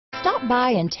Stop by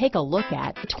and take a look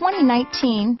at the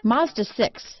 2019 Mazda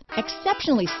 6.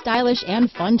 Exceptionally stylish and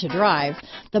fun to drive,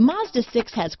 the Mazda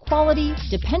 6 has quality,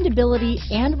 dependability,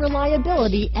 and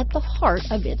reliability at the heart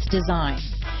of its design.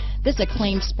 This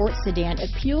acclaimed sports sedan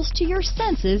appeals to your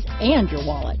senses and your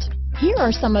wallet. Here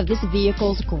are some of this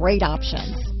vehicle's great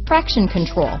options: traction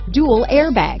control, dual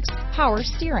airbags, power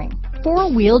steering,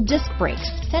 four-wheel disc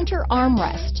brakes, center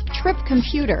armrest, trip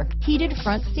computer, heated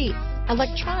front seats,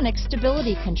 electronic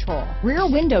stability control, rear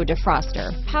window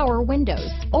defroster, power windows,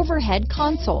 overhead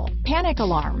console, panic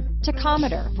alarm,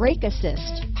 tachometer, brake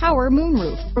assist, power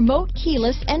moonroof, remote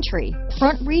keyless entry,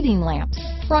 front reading lamps,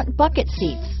 front bucket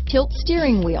seats, tilt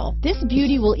steering wheel. This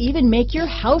beauty will even make your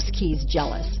house keys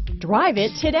jealous. Drive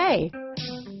it today.